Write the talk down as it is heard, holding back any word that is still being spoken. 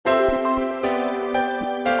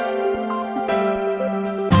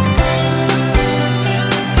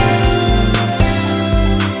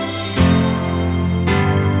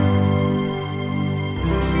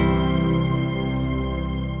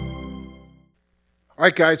All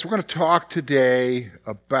right, guys, we're going to talk today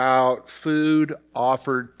about food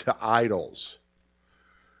offered to idols.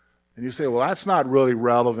 And you say, well, that's not really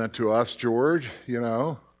relevant to us, George,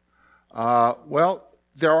 Well,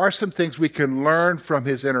 there are some things we can learn from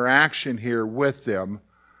his interaction here with them,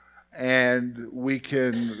 and we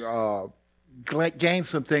can gain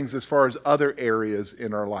some things as far as other areas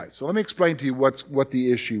in our life. So let me explain to you what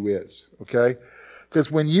the issue is, okay? Because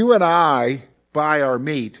when you and I buy our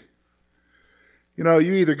meat,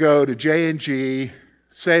 you either go to J&G,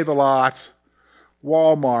 Save-A-Lot,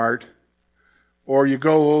 Walmart, or you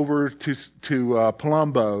go over to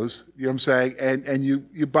Palumbo's, you know what I'm saying, and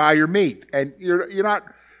you buy your meat. And you're not,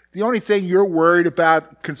 the only thing you're worried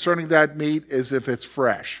about concerning that meat is if it's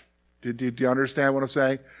fresh. Do you understand what I'm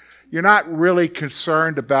saying? You're not really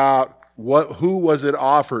concerned about who was it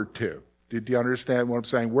offered to. Do you understand what I'm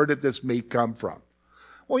saying? Where did this meat come from?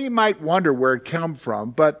 Well, you might wonder where it came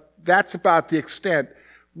from, but that's about the extent.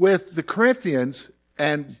 With the Corinthians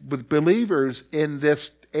and with believers in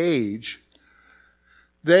this age,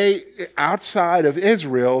 they, outside of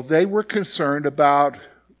Israel, they were concerned about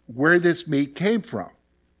where this meat came from.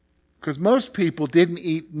 Because most people didn't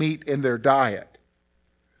eat meat in their diet.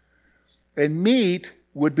 And meat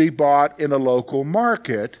would be bought in a local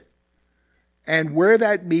market. And where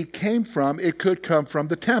that meat came from, it could come from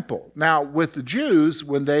the temple. Now, with the Jews,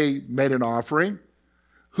 when they made an offering,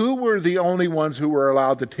 who were the only ones who were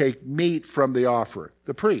allowed to take meat from the offering?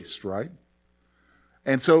 The priest, right?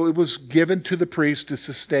 And so it was given to the priest to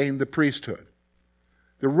sustain the priesthood.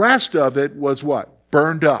 The rest of it was what?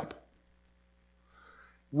 Burned up.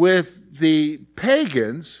 With the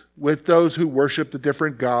pagans, with those who worshiped the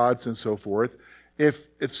different gods and so forth, if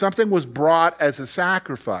something was brought as a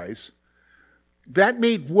sacrifice, that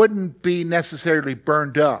meat wouldn't be necessarily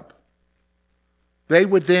burned up. They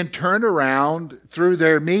would then turn around through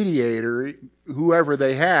their mediator, whoever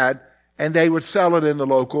they had, and they would sell it in the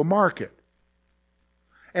local market.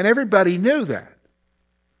 And everybody knew that.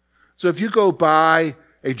 So if you go buy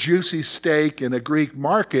a juicy steak in a Greek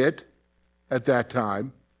market at that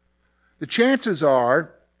time, the chances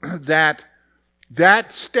are that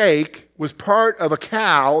that steak was part of a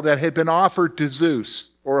cow that had been offered to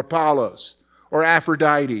Zeus or Apollos or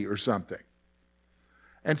Aphrodite or something.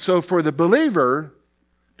 And so for the believer,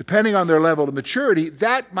 depending on their level of maturity,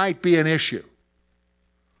 that might be an issue.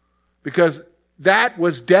 Because that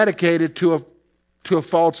was dedicated to a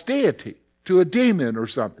false deity, to a demon or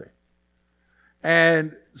something.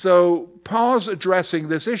 And so Paul's addressing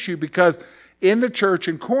this issue because in the church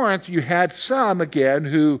in Corinth, you had some, again,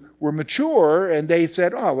 who were mature, and they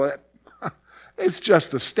said, oh, well, it's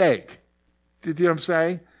just a steak. Do you know what I'm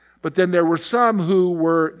saying? But then there were some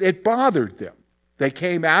who it bothered them. They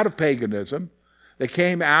came out of paganism. They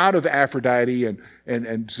came out of Aphrodite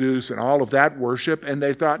and Zeus and all of that worship, and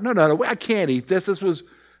they thought, no, I can't eat this.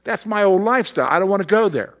 That's my old lifestyle. I don't want to go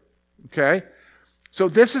there. Okay? So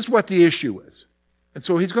this is what the issue is. And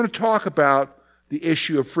so he's going to talk about the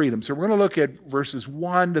issue of freedom. So we're going to look at verses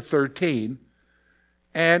 1 to 13,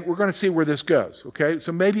 and we're going to see where this goes. Okay?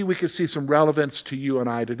 So maybe we could see some relevance to you and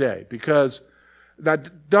I today, because now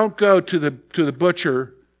don't go to the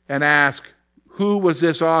butcher and ask, who was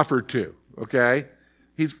this offered to? Okay?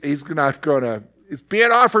 He's not going to, it's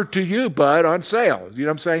being offered to you, bud, on sale. You know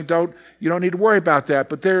what I'm saying? You don't need to worry about that,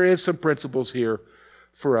 but there is some principles here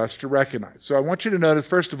for us to recognize. So I want you to notice,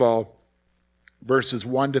 first of all, verses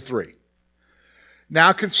 1 to 3.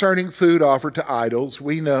 Now concerning food offered to idols,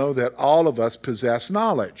 we know that all of us possess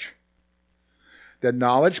knowledge. That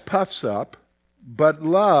knowledge puffs up, but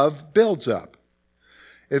love builds up.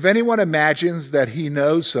 If anyone imagines that he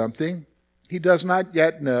knows something, he does not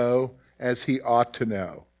yet know as he ought to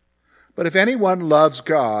know. But if anyone loves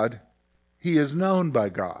God, he is known by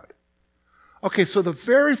God. Okay, so the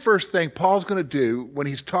very first thing Paul's going to do when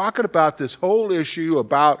he's talking about this whole issue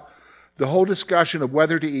about the whole discussion of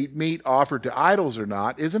whether to eat meat offered to idols or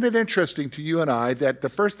not, isn't it interesting to you and I that the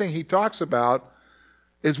first thing he talks about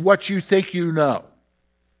is what you think you know?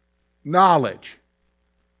 Knowledge.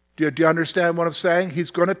 Do you understand what I'm saying?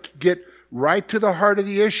 He's going to get right to the heart of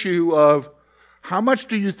the issue of how much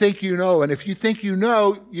do you think you know? And if you think you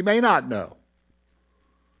know, you may not know.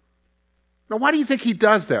 Now, why do you think he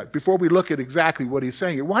does that before we look at exactly what he's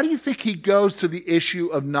saying here? Why do you think he goes to the issue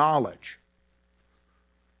of knowledge?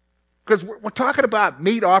 Because we're talking about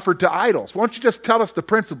meat offered to idols. Why don't you just tell us the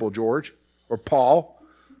principle, George or Paul?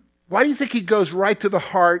 Why do you think he goes right to the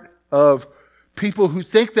heart of people who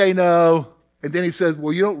think they know, and then he says,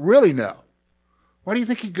 well, you don't really know? Why do you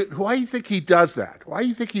think he does that? Why do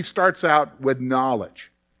you think he starts out with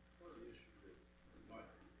knowledge?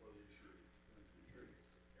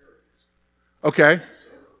 Okay.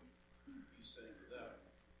 He's saying to them,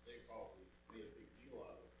 they probably made a big deal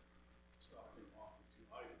out of stuff being offered to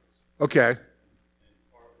idols. Okay. And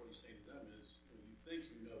part of what he's saying to them is, you think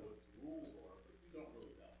you know what the rules are, but you don't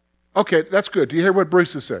really know. Okay, that's good. Do you hear what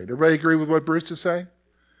Bruce is saying? Everybody agree with what Bruce is saying?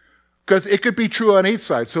 Because it could be true on each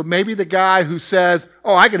side. So maybe the guy who says,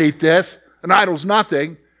 oh, I can eat this, an idol's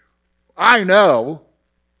nothing, I know.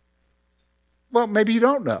 Well, maybe you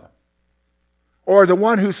don't know. Or the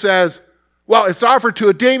one who says, well, it's offered to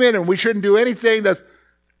a demon and we shouldn't do anything.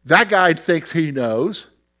 That guy thinks he knows.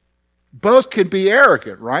 Both can be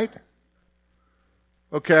arrogant, right?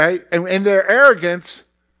 Okay? And in their arrogance,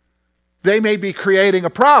 they may be creating a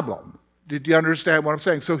problem. Did you understand what I'm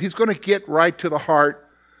saying? So he's going to get right to the heart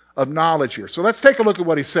of knowledge here. So let's take a look at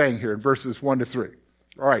what he's saying here in verses 1 to 3.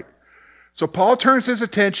 All right. So Paul turns his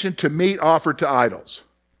attention to meat offered to idols.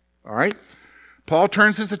 All right. Paul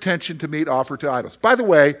turns his attention to meat offered to idols. By the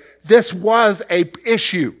way, this was an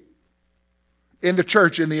issue in the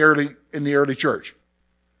church in the early church,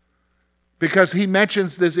 because he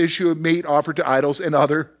mentions this issue of meat offered to idols in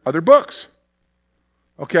other books.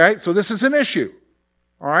 Okay, so this is an issue.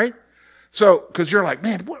 All right, so because you're like,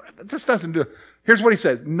 man, this doesn't do. Here's what he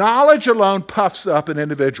says: knowledge alone puffs up an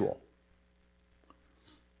individual.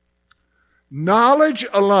 Knowledge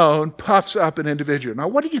alone puffs up an individual. Now,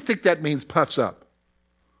 what do you think that means, puffs up?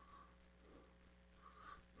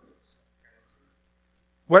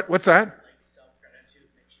 What's that? Like self-gratitude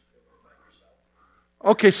makes you feel good about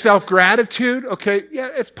yourself. Okay, self-gratitude. Okay, yeah,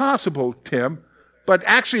 it's possible, Tim. But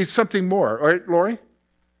actually, it's something more. All right, Lori?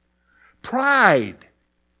 Pride.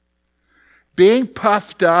 Being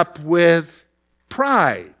puffed up with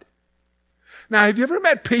pride. Now, have you ever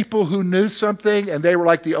met people who knew something and they were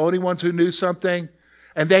like the only ones who knew something,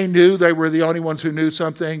 and they knew they were the only ones who knew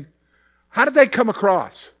something? How did they come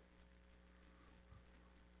across?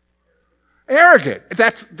 Arrogant.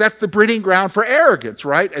 That's the breeding ground for arrogance,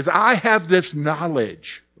 right? As I have this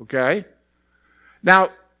knowledge, okay?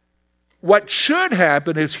 Now, what should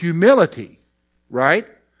happen is humility, right?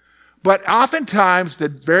 But oftentimes the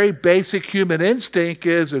very basic human instinct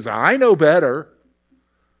is I know better.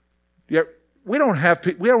 Yeah, we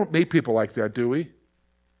don't meet people like that, do we?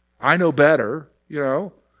 I know better, you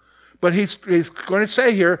know. But he's going to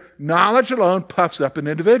say here, knowledge alone puffs up an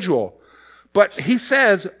individual. But he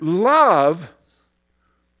says love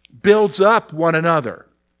builds up one another.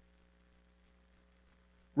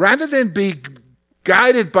 Rather than be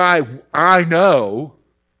guided by I know,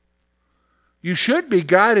 you should be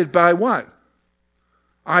guided by what?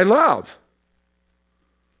 I love.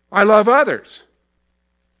 I love others.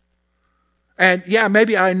 And yeah,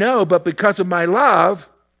 maybe I know, but because of my love,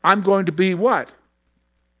 I'm going to be what?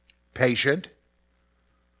 Patient.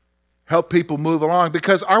 Help people move along.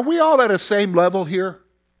 Because are we all at the same level here?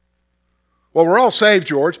 Well, we're all saved,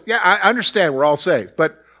 George. Yeah, I understand we're all saved.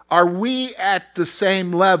 But are we at the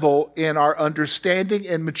same level in our understanding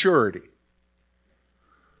and maturity?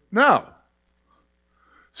 No.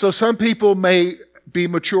 So some people may be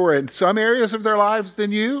mature in some areas of their lives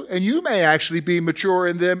than you, and you may actually be mature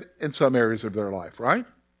in them in some areas of their life, right?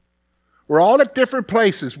 We're all at different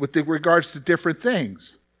places with regards to different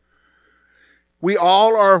things. We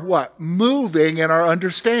all are what? Moving in our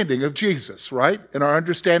understanding of Jesus, right? In our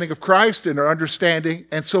understanding of Christ, in our understanding.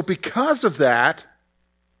 And so because of that,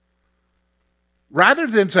 rather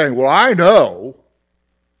than saying, well, I know,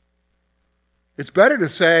 it's better to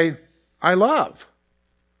say, I love.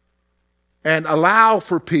 And allow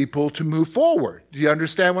for people to move forward. Do you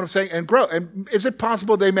understand what I'm saying? And grow. And is it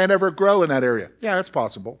possible they may never grow in that area? Yeah, it's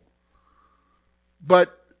possible.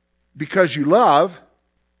 But because you love,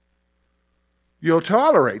 you'll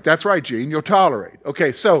tolerate. That's right, Gene, you'll tolerate.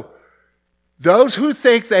 Okay, so those who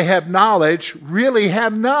think they have knowledge really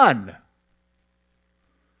have none.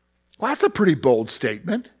 Well, that's a pretty bold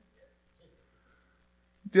statement.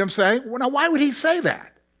 You know what I'm saying? Well, now, why would he say that?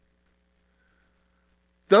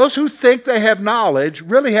 Those who think they have knowledge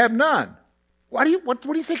really have none. What do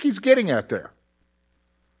you think he's getting at there?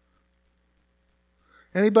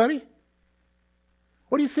 Anybody?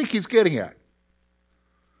 What do you think he's getting at?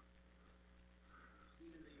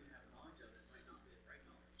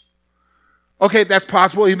 Okay, that's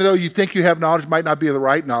possible. Even though you think you have knowledge, might not be the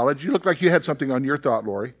right knowledge. You look like you had something on your thought,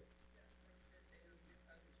 Lori.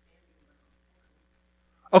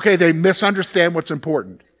 Okay, they misunderstand what's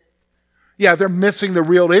important. Yeah, they're missing the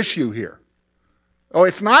real issue here. Oh,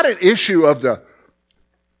 it's not an issue of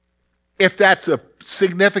if that's a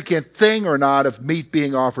significant thing or not of meat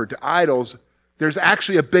being offered to idols. There's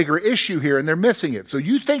actually a bigger issue here, and they're missing it. So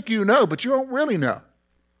you think you know, but you don't really know.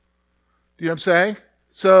 Do you know what I'm saying?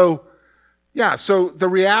 So Yeah, so the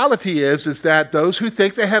reality is that those who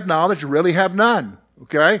think they have knowledge really have none,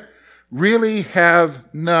 okay? Really have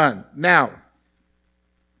none. Now,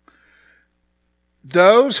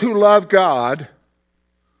 those who love God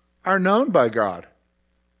are known by God.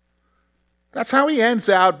 That's how he ends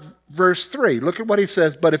out verse 3. Look at what he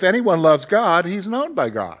says. But if anyone loves God, he's known by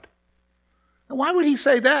God. Now, why would he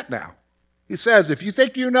say that now? He says, if you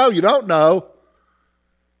think you know, you don't know.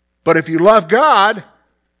 But if you love God,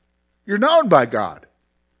 you're known by God.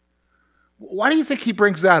 Why do you think he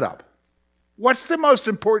brings that up? What's the most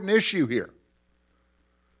important issue here?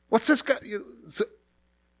 What's this guy?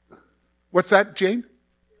 What's that, Jane?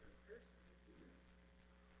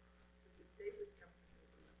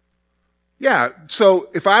 Yeah, so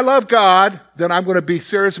if I love God, then I'm going to be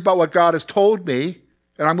serious about what God has told me,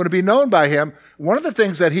 and I'm going to be known by him. One of the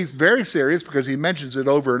things that he's very serious, because he mentions it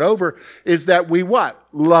over and over, is that we what?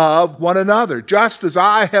 Love one another, just as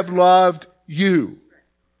I have loved you.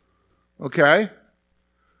 Okay?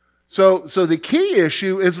 So the key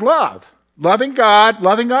issue is love. Loving God,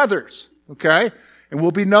 loving others. Okay? And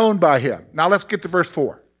we'll be known by him. Now let's get to verse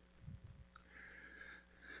 4.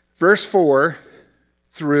 Verse 4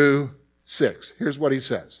 through 6. Here's what he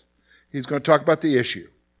says. He's going to talk about the issue.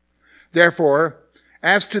 Therefore,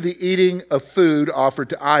 as to the eating of food offered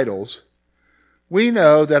to idols, we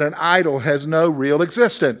know that an idol has no real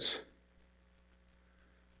existence,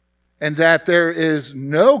 and that there is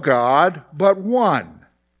no God but one.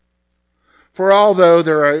 For although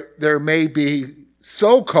there may be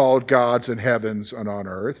so-called gods in heavens and on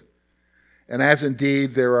earth, and as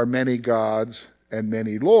indeed there are many gods and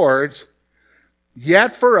many lords,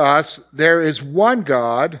 yet for us there is one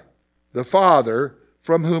God, the Father,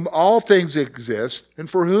 from whom all things exist, and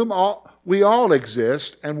for whom we all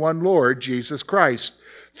exist, and one Lord, Jesus Christ,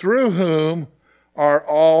 through whom are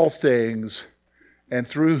all things, and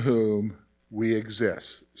through whom we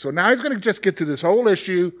exist. So now he's going to just get to this whole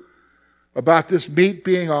issue about this meat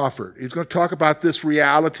being offered. He's going to talk about this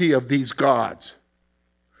reality of these gods.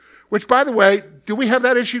 Which, by the way, do we have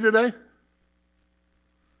that issue today?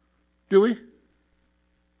 Do we?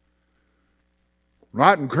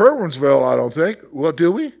 Not in Kerwinsville, I don't think. Well,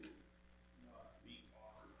 do we?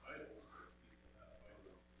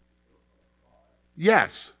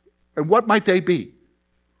 Yes. And what might they be?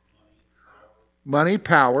 Money,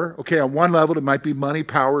 power. Okay, on one level, it might be money,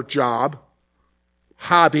 power, job,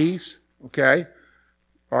 hobbies. Okay?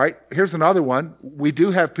 All right, here's another one. We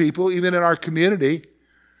do have people, even in our community,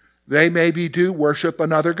 they maybe do worship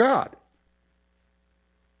another god.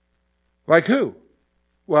 Like who?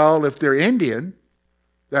 Well, if they're Indian,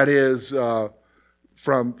 that is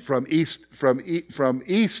from East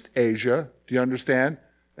Asia, do you understand?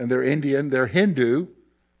 And they're Indian, they're Hindu.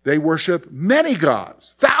 They worship many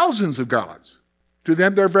gods, thousands of gods. To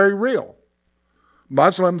them, they're very real.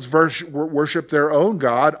 Muslims worship their own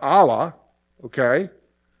God, Allah, okay?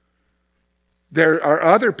 There are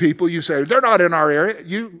other people, you say, they're not in our area.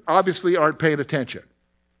 You obviously aren't paying attention.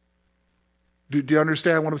 Do you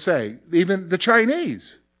understand what I'm saying? Even the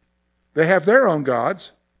Chinese, they have their own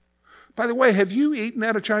gods. By the way, have you eaten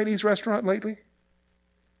at a Chinese restaurant lately?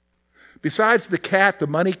 Besides the cat, the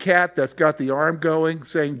money cat that's got the arm going,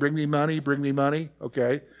 saying, bring me money,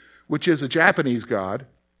 okay, which is a Japanese god,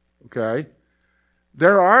 okay?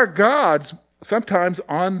 There are gods sometimes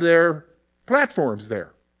on their platforms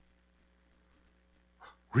there.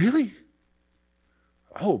 Really?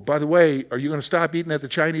 Oh, by the way, are you going to stop eating at the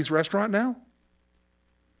Chinese restaurant now?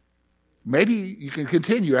 Maybe you can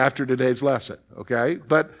continue after today's lesson, okay?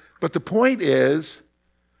 But the point is,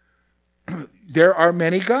 there are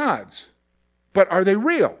many gods. But are they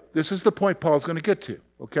real? This is the point Paul's going to get to,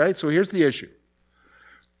 okay? So here's the issue.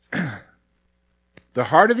 The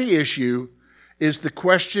heart of the issue is the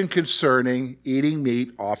question concerning eating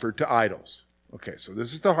meat offered to idols. Okay, so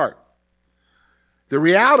this is the heart. The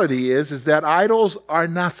reality is that idols are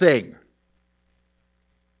nothing.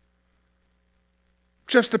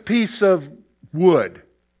 Just a piece of wood.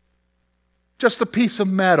 Just a piece of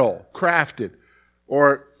metal crafted.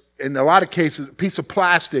 Or, in a lot of cases, a piece of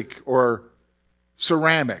plastic or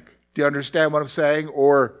ceramic. Do you understand what I'm saying?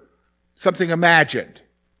 Or something imagined.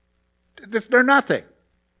 They're nothing.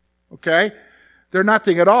 Okay? They're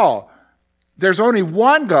nothing at all. There's only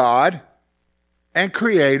one God and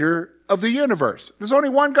creator of the universe. There's only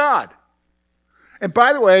one God. And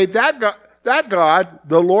by the way, that God,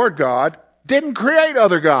 the Lord God, didn't create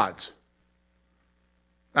other gods.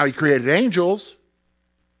 Now, he created angels,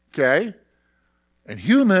 okay, and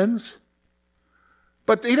humans,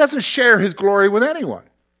 but he doesn't share his glory with anyone.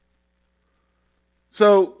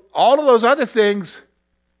 So all of those other things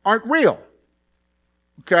aren't real,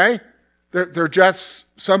 okay? They're just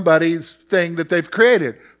somebody's thing that they've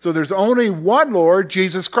created. So there's only one Lord,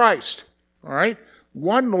 Jesus Christ. All right?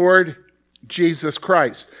 One Lord, Jesus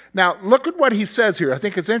Christ. Now, look at what he says here. I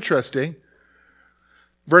think it's interesting.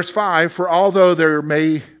 Verse 5, for although there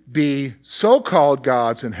may be so-called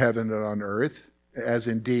gods in heaven and on earth, as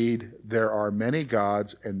indeed there are many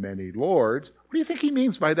gods and many lords, what do you think he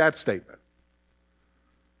means by that statement?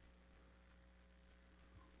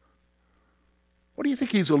 What do you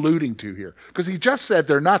think he's alluding to here? Because he just said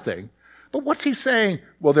they're nothing. But what's he saying?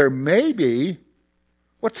 Well, there may be.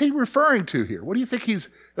 What's he referring to here? What do you think he's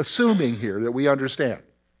assuming here that we understand?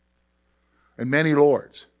 And many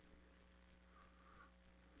lords.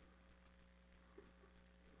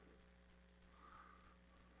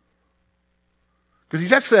 Because he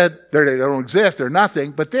just said they don't exist, they're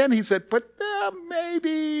nothing. But then he said, but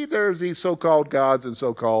maybe there's these so-called gods and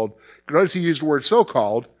so-called. Notice he used the word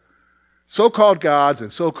so-called. So-called gods and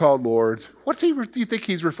so-called lords. What do you think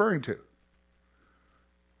he's referring to?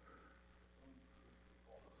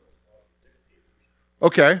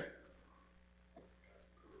 Okay.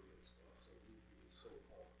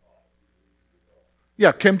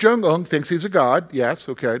 Yeah, Kim Jong-un thinks he's a god. Yes,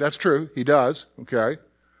 okay, that's true. He does, okay.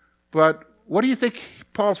 But what do you think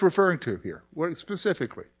Paul's referring to here? What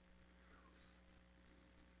specifically?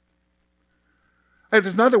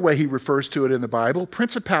 There's another way he refers to it in the Bible,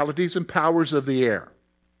 principalities and powers of the air.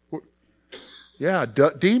 Yeah,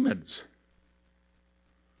 demons.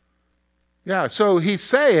 Yeah, so he's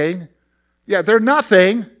saying, yeah, they're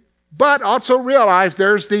nothing, but also realize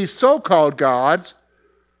there's these so-called gods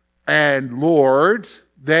and lords.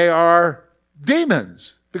 They are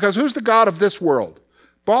demons. Because who's the god of this world?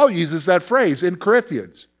 Paul uses that phrase in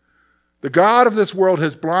Corinthians. The god of this world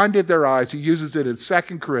has blinded their eyes. He uses it in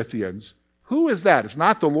 2 Corinthians. Who is that? It's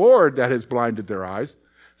not the Lord that has blinded their eyes.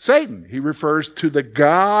 Satan. He refers to the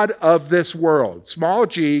god of this world. Small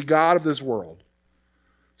g, god of this world.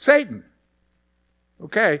 Satan.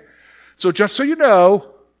 Okay. So just so you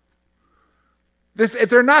know,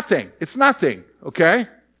 they're nothing. It's nothing. Okay.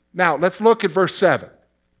 Now let's look at verse 7.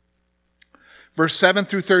 Verse 7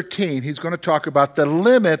 through 13, he's going to talk about the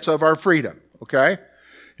limits of our freedom. Okay.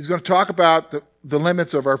 He's going to talk about the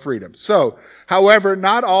limits of our freedom. So, however,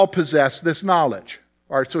 not all possess this knowledge.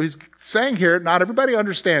 All right, so he's saying here, not everybody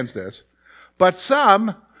understands this, but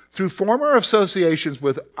some, through former associations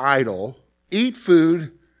with idol, eat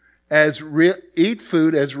food as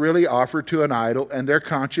really offered to an idol, and their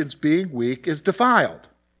conscience, being weak, is defiled.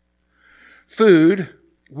 Food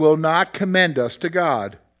will not commend us to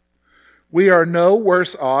God. We are no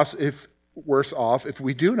worse off if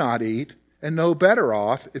we do not eat, and no better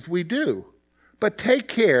off if we do. But take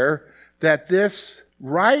care that this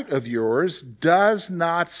right of yours does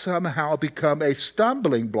not somehow become a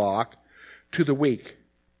stumbling block to the weak.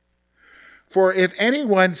 For if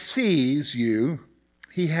anyone sees you,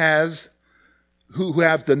 who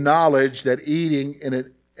have the knowledge that eating in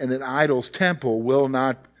an idol's temple will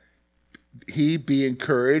not he be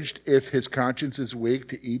encouraged if his conscience is weak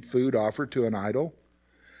to eat food offered to an idol?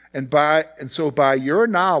 And so by your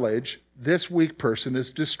knowledge, this weak person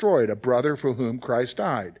is destroyed, a brother for whom Christ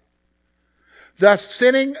died. Thus,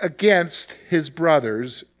 sinning against his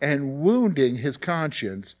brothers and wounding his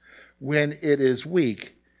conscience when it is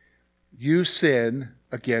weak, you sin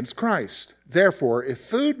against Christ. Therefore, if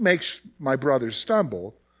food makes my brothers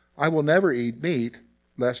stumble, I will never eat meat,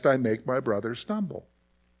 lest I make my brothers stumble.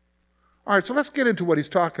 All right, so let's get into what he's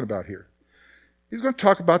talking about here. He's going to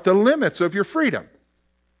talk about the limits of your freedom.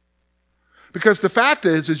 Because the fact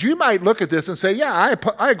is you might look at this and say, yeah,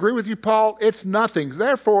 I agree with you, Paul, it's nothing.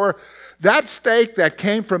 Therefore, that steak that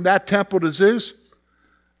came from that temple to Zeus,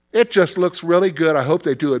 it just looks really good. I hope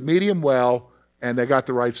they do it medium well, and they got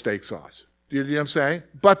the right steak sauce. Do you know what I'm saying?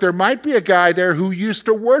 But there might be a guy there who used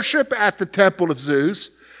to worship at the temple of Zeus,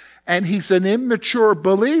 and he's an immature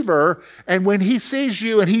believer, and when he sees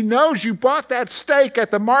you and he knows you bought that steak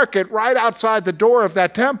at the market right outside the door of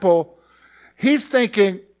that temple, he's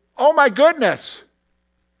thinking, oh my goodness.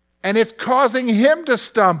 And it's causing him to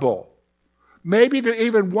stumble. Maybe to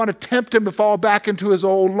even want to tempt him to fall back into his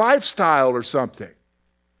old lifestyle or something.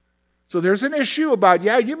 So there's an issue about,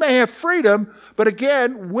 yeah, you may have freedom, but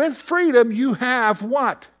again, with freedom, you have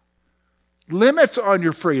what? Limits on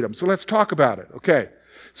your freedom. So let's talk about it. Okay.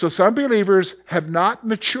 So some believers have not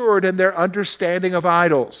matured in their understanding of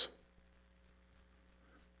idols.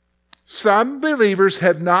 Some believers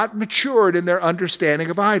have not matured in their understanding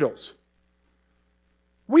of idols.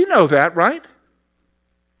 We know that, right?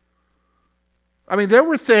 I mean, there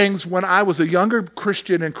were things when I was a younger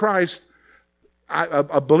Christian in Christ,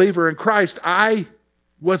 a believer in Christ, I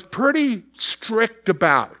was pretty strict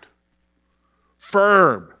about.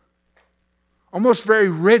 firm, almost very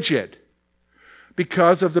rigid,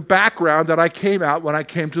 because of the background that I came out when I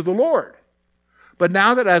came to the Lord. But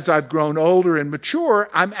now that as I've grown older and mature,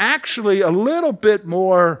 I'm actually a little bit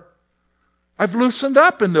more, I've loosened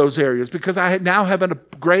up in those areas because I now have a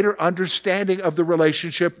greater understanding of the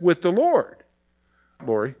relationship with the Lord.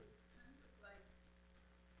 Lori?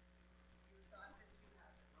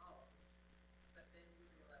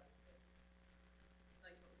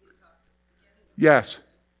 Yes.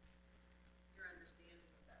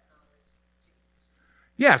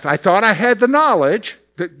 Yes, I thought I had the knowledge.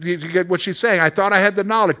 You get what she's saying? I thought I had the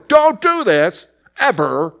knowledge. Don't do this,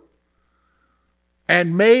 ever.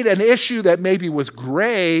 And made an issue that maybe was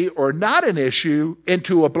gray or not an issue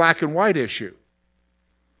into a black and white issue.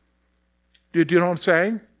 Do you know what I'm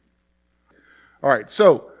saying? All right,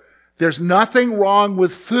 so there's nothing wrong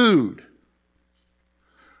with food.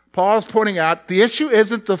 Paul's pointing out the issue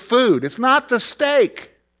isn't the food. It's not the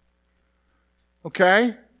steak.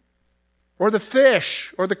 Okay? Or the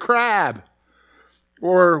fish, or the crab,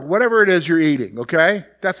 or whatever it is you're eating, okay?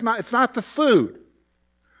 It's not the food.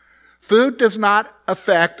 Food does not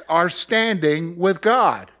affect our standing with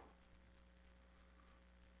God.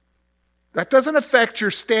 That doesn't affect your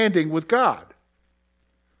standing with God.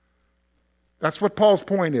 That's what Paul's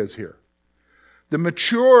point is here. The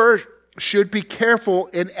mature should be careful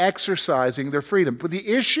in exercising their freedom. But the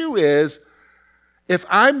issue is, if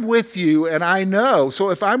I'm with you and I know, so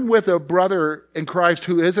if I'm with a brother in Christ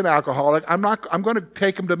who is an alcoholic, I'm going to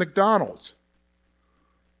take him to McDonald's.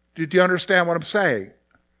 Do you understand what I'm saying?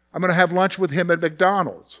 I'm going to have lunch with him at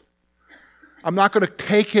McDonald's. I'm not going to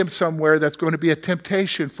take him somewhere that's going to be a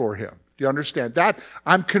temptation for him. Do you understand that?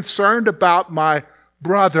 I'm concerned about my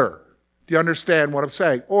brother. Do you understand what I'm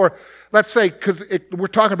saying? Or let's say, because we're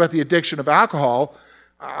talking about the addiction of alcohol,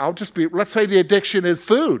 let's say the addiction is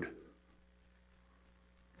food.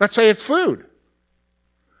 Let's say it's food.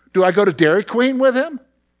 Do I go to Dairy Queen with him?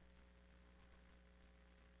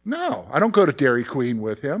 No, I don't go to Dairy Queen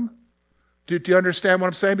with him. Do you understand what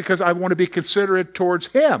I'm saying? Because I want to be considerate towards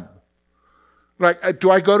him. Like, do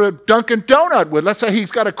I go to Dunkin' Donut with? Let's say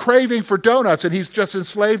he's got a craving for donuts and he's just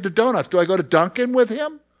enslaved to donuts. Do I go to Dunkin' with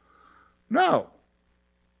him? No.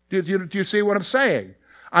 Do you see what I'm saying?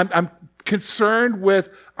 I'm concerned with,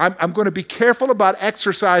 I'm going to be careful about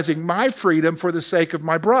exercising my freedom for the sake of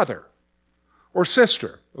my brother or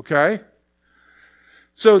sister, okay?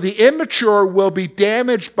 So the immature will be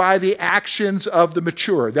damaged by the actions of the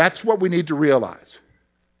mature. That's what we need to realize.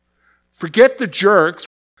 Forget the jerks,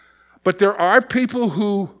 but there are people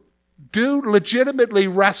who do legitimately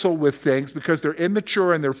wrestle with things because they're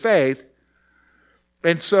immature in their faith,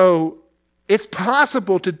 and so it's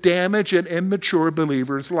possible to damage an immature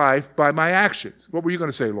believer's life by my actions. What were you going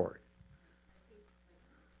to say, Lori?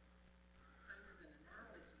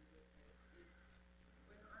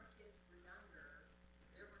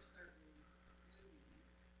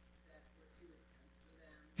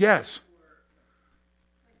 Yes.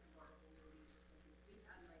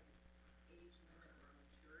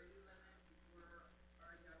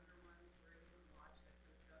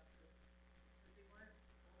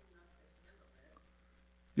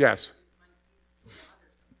 Yes.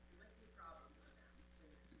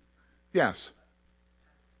 Yes.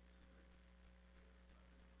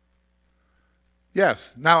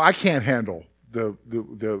 Yes. Now I can't handle the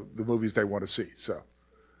movies they want to see, so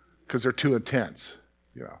because they're too intense,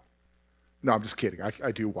 you know. No, I'm just kidding.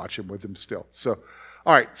 I do watch them with them still. So,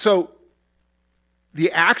 all right. So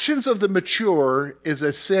the actions of the mature is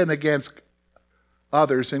a sin against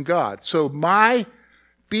others and God. So my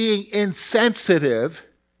being insensitive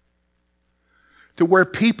to where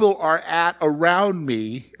people are at around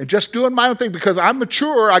me and just doing my own thing because I'm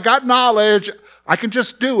mature, I got knowledge, I can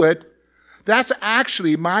just do it. That's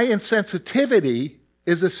actually, my insensitivity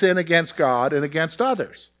is a sin against God and against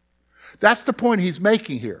others. That's the point he's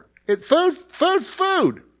making here. Food's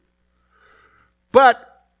food.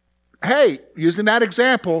 But, hey, using that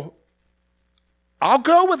example, I'll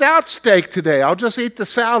go without steak today. I'll just eat the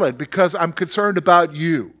salad because I'm concerned about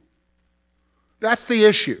you. That's the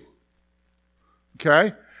issue.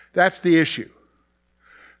 Okay? That's the issue.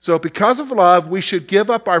 So because of love, we should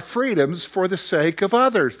give up our freedoms for the sake of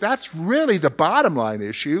others. That's really the bottom line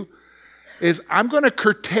issue, is I'm going to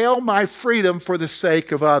curtail my freedom for the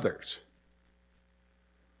sake of others.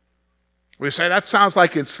 We say, that sounds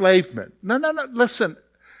like enslavement. No, listen.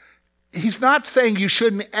 He's not saying you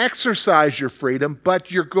shouldn't exercise your freedom,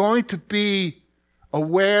 but you're going to be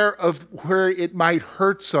aware of where it might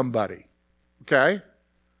hurt somebody. Okay?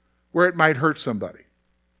 Where it might hurt somebody.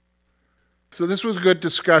 So this was a good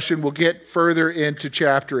discussion. We'll get further into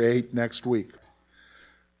chapter 8 next week.